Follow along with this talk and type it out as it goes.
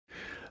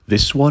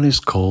This one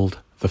is called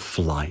The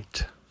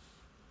Flight.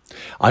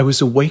 I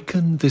was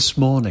awakened this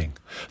morning,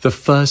 the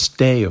first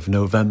day of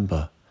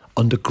November,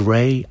 under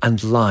grey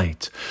and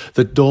light,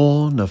 the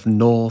dawn of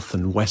north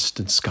and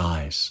western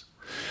skies.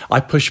 I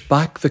pushed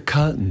back the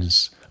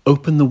curtains,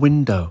 opened the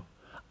window,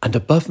 and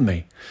above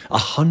me,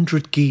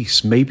 100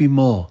 geese, maybe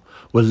more,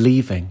 were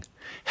leaving,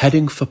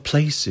 heading for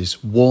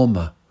places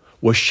warmer,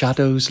 where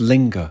shadows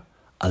linger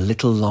a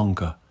little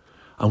longer,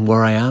 and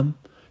where I am,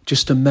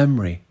 just a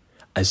memory,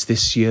 as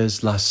this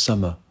year's last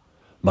summer.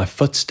 My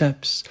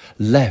footsteps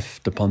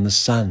left upon the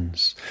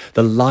sands,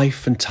 the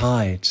life and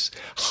tides,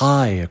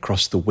 high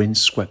across the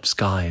windswept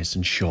skies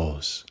and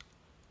shores.